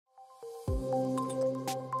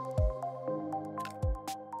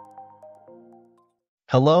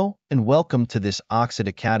Hello and welcome to this OXID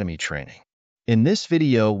Academy training. In this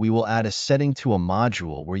video, we will add a setting to a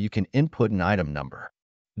module where you can input an item number.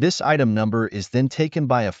 This item number is then taken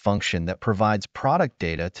by a function that provides product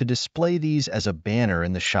data to display these as a banner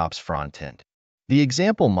in the shop's front end. The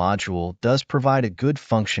example module does provide a good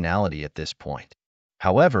functionality at this point.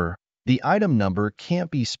 However, the item number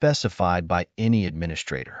can't be specified by any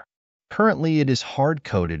administrator. Currently, it is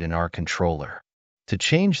hard-coded in our controller. To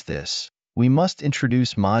change this, we must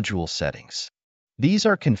introduce module settings. These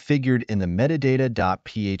are configured in the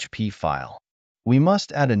metadata.php file. We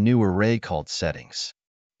must add a new array called settings.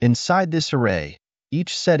 Inside this array,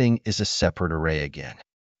 each setting is a separate array again.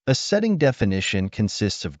 A setting definition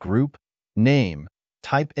consists of group, name,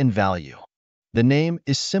 type, and value. The name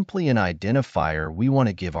is simply an identifier we want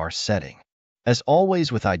to give our setting. As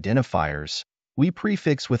always with identifiers, we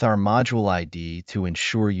prefix with our module ID to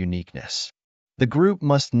ensure uniqueness. The group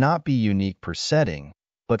must not be unique per setting,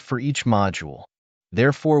 but for each module.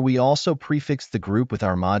 Therefore, we also prefix the group with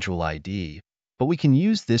our module ID, but we can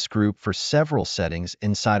use this group for several settings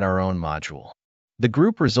inside our own module. The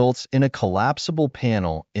group results in a collapsible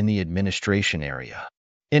panel in the administration area.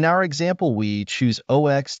 In our example, we choose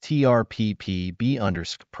OXTRPPB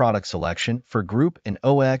product selection for group and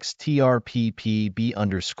OXTRPPB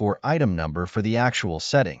item number for the actual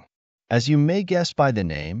setting. As you may guess by the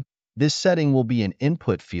name, this setting will be an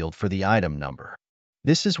input field for the item number.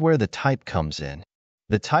 This is where the type comes in.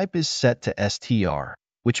 The type is set to str,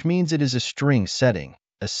 which means it is a string setting,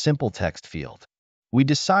 a simple text field. We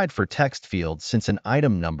decide for text field since an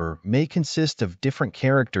item number may consist of different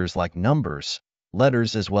characters like numbers,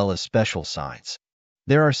 letters, as well as special signs.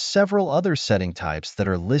 There are several other setting types that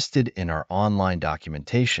are listed in our online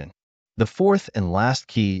documentation. The fourth and last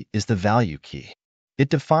key is the value key. It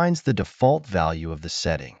defines the default value of the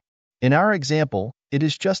setting. In our example, it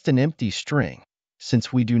is just an empty string,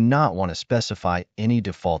 since we do not want to specify any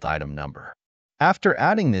default item number. After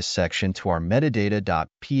adding this section to our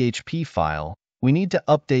metadata.php file, we need to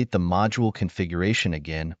update the module configuration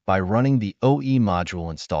again by running the OE module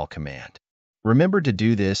install command. Remember to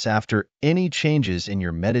do this after any changes in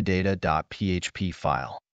your metadata.php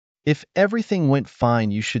file. If everything went fine,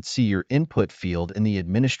 you should see your input field in the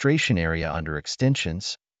administration area under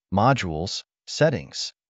Extensions, Modules,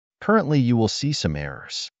 Settings. Currently, you will see some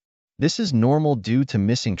errors. This is normal due to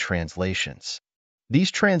missing translations.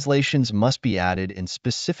 These translations must be added in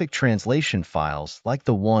specific translation files like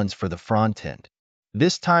the ones for the front end.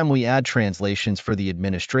 This time we add translations for the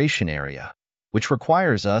administration area, which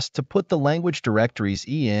requires us to put the language directories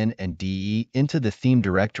EN and DE into the theme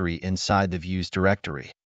directory inside the views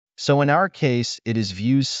directory. So in our case, it is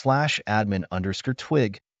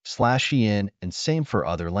views/admin_twig/en, and same for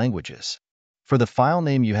other languages. For the file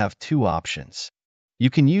name, you have two options. You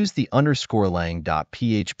can use the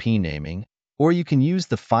 _lang.php naming, or you can use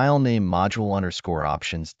the file name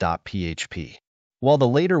module_options.php. While the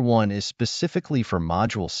later one is specifically for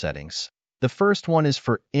module settings, the first one is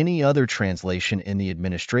for any other translation in the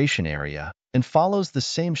administration area and follows the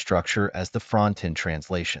same structure as the front-end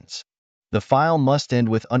translations. The file must end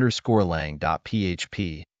with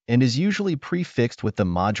 _lang.php and is usually prefixed with the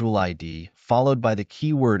module ID followed by the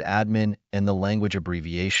keyword admin and the language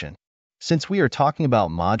abbreviation. Since we are talking about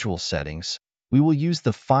module settings, we will use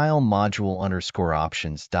the file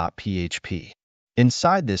module_options.php.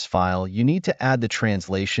 Inside this file, you need to add the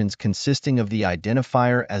translations consisting of the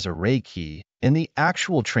identifier as array key and the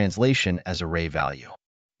actual translation as array value.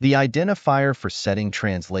 The identifier for setting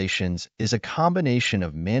translations is a combination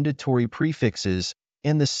of mandatory prefixes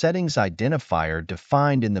and the settings identifier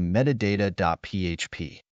defined in the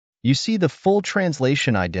metadata.php. You see the full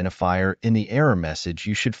translation identifier in the error message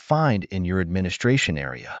you should find in your administration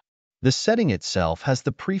area. The setting itself has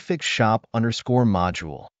the prefix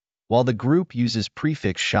shop_module, while the group uses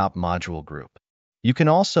prefix shop module group. You can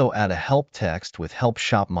also add a help text with help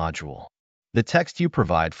shop module. The text you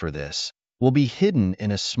provide for this will be hidden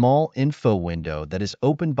in a small info window that is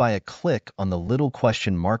opened by a click on the little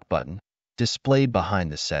question mark button displayed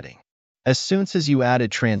behind the setting. As soon as you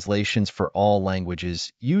added translations for all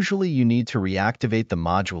languages, usually you need to reactivate the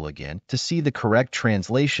module again to see the correct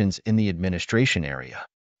translations in the administration area.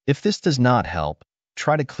 If this does not help,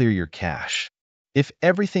 try to clear your cache. If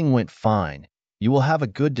everything went fine, you will have a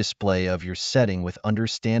good display of your setting with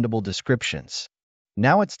understandable descriptions.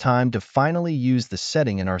 Now it's time to finally use the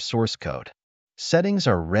setting in our source code. Settings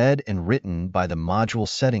are read and written by the module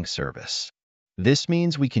setting service. This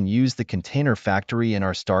means we can use the container factory in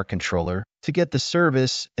our star controller to get the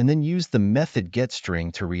service and then use the method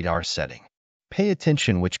getString to read our setting. Pay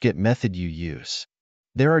attention which get method you use.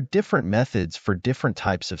 There are different methods for different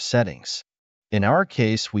types of settings. In our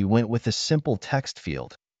case, we went with a simple text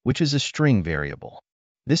field, which is a string variable.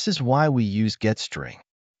 This is why we use getString.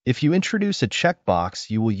 If you introduce a checkbox,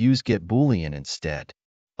 you will use getBoolean instead.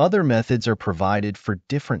 Other methods are provided for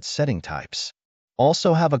different setting types.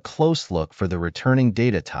 Also have a close look for the returning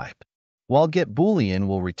data type. While getBoolean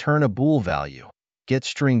will return a bool value,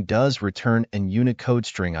 getString does return an Unicode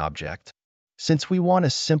string object. Since we want a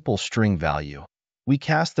simple string value, we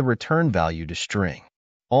cast the return value to string.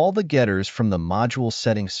 All the getters from the module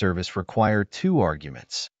setting service require two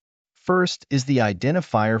arguments. First is the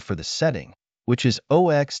identifier for the setting, which is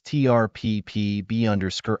OXID_item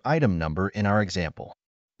number in our example.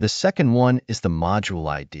 The second one is the module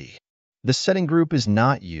ID. The setting group is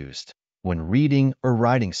not used when reading or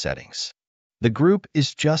writing settings. The group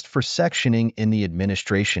is just for sectioning in the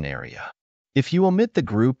administration area. If you omit the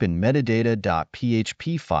group in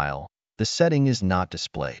metadata.php file, the setting is not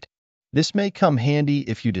displayed. This may come handy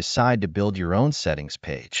if you decide to build your own settings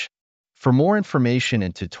page. For more information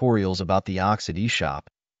and tutorials about the OXID eShop,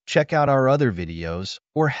 check out our other videos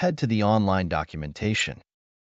or head to the online documentation.